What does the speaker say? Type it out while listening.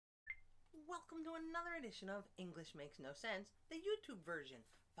Welcome to another edition of English Makes No Sense, the YouTube version,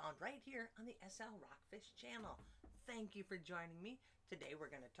 found right here on the SL Rockfish channel. Thank you for joining me. Today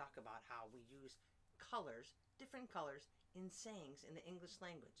we're going to talk about how we use colors, different colors, in sayings in the English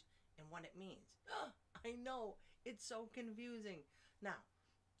language and what it means. I know, it's so confusing. Now,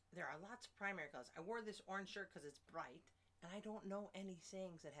 there are lots of primary colors. I wore this orange shirt because it's bright, and I don't know any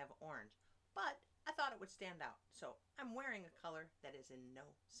sayings that have orange, but I thought it would stand out. So I'm wearing a color that is in no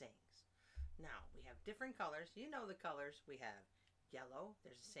sayings. Now, we have different colors. You know the colors. We have yellow.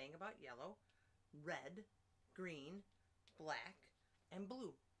 There's a saying about yellow. Red, green, black, and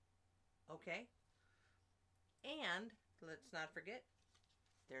blue. Okay? And let's not forget,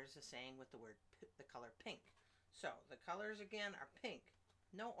 there's a saying with the word, the color pink. So the colors again are pink.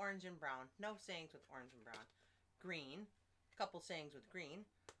 No orange and brown. No sayings with orange and brown. Green. A couple sayings with green.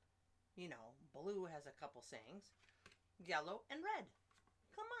 You know, blue has a couple sayings. Yellow and red.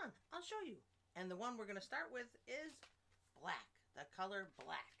 Come on, I'll show you. And the one we're going to start with is black. The color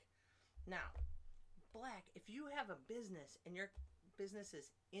black. Now, black, if you have a business and your business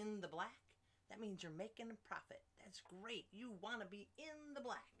is in the black, that means you're making a profit. That's great. You want to be in the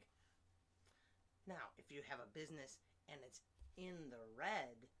black. Now, if you have a business and it's in the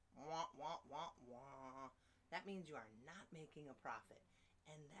red, wah, wah, wah, wah, that means you are not making a profit.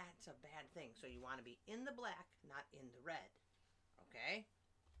 And that's a bad thing. So you want to be in the black, not in the red. Okay?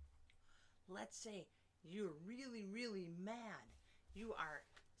 Let's say you're really, really mad. You are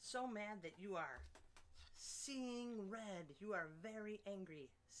so mad that you are seeing red. You are very angry.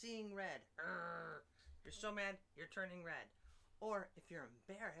 Seeing red. You're so mad, you're turning red. Or if you're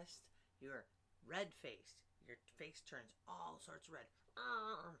embarrassed, you're red-faced. Your face turns all sorts of red.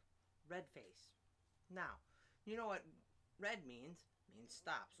 Red face. Now, you know what red means? It means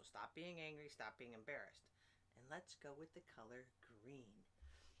stop. So stop being angry, stop being embarrassed. And let's go with the color green.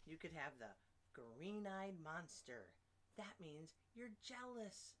 You could have the green-eyed monster. That means you're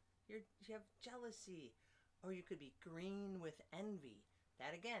jealous. You have jealousy. Or you could be green with envy.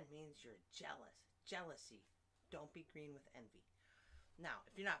 That again means you're jealous. Jealousy. Don't be green with envy. Now,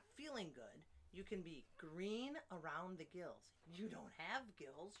 if you're not feeling good, you can be green around the gills. You don't have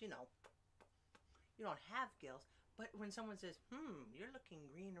gills, you know. You don't have gills. But when someone says, you're looking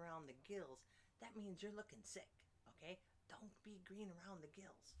green around the gills, that means you're looking sick, okay? Don't be green around the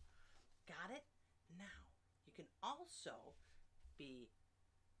gills. Got it? Now, you can also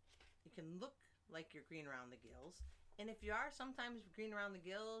you can look like you're green around the gills. And if you are sometimes green around the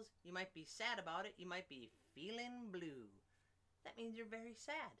gills, you might be sad about it. You might be feeling blue. That means you're very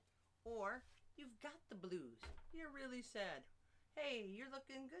sad. Or you've got the blues. You're really sad. Hey, you're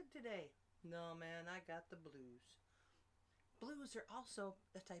looking good today. No, man, I got the blues. Blues are also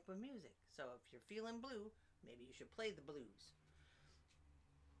a type of music. So if you're feeling blue, maybe you should play the blues.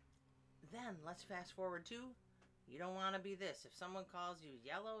 Then let's fast forward to, you don't want to be this. If someone calls you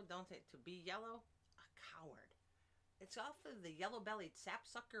yellow, to be yellow, a coward. It's off of the yellow-bellied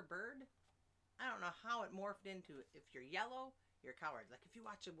sapsucker bird. I don't know how it morphed into, if you're yellow, you're a coward. Like if you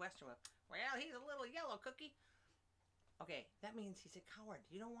watch a Western, well, he's a little yellow cookie. Okay, that means he's a coward.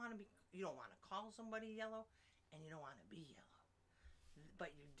 You don't want to call somebody yellow, and you don't want to be yellow.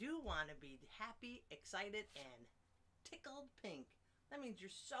 But you do want to be happy, excited, and tickled pink. That means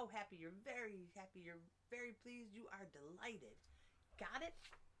you're so happy, you're very pleased, you are delighted. Got it?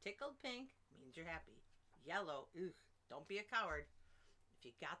 Tickled pink means you're happy. Yellow, don't be a coward. If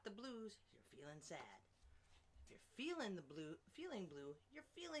you got the blues, you're feeling sad. If you're feeling blue, you're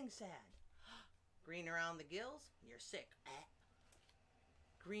feeling sad. Green around the gills, you're sick.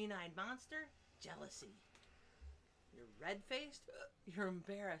 Green-eyed monster, jealousy. You're red-faced, you're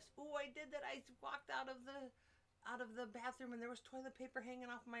embarrassed. Oh, I did that. I walked out of the bathroom and there was toilet paper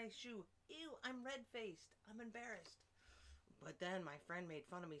hanging off my shoe. Ew, I'm red-faced. I'm embarrassed. But then my friend made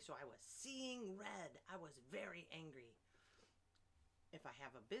fun of me, so I was seeing red. I was very angry. If I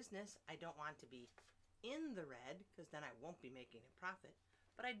have a business, I don't want to be in the red, because then I won't be making a profit.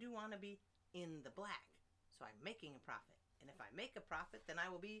 But I do want to be in the black, so I'm making a profit. And if I make a profit, then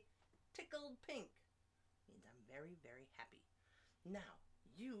I will be tickled pink. Means I'm very, very happy. Now,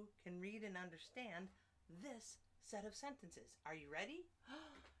 you can read and understand this set of sentences. Are you ready?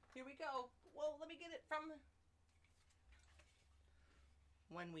 Here we go. Well, let me get it from...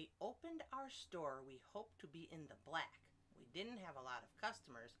 When we opened our store, we hoped to be in the black. We didn't have a lot of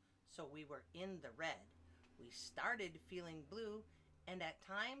customers, so we were in the red. We started feeling blue, and at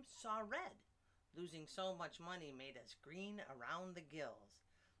times saw red. Losing so much money made us green around the gills.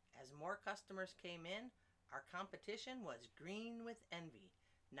 As more customers came in, our competition was green with envy.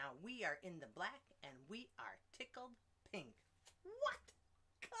 Now we are in the black, and we are tickled pink. What?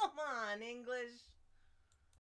 Come on! on English.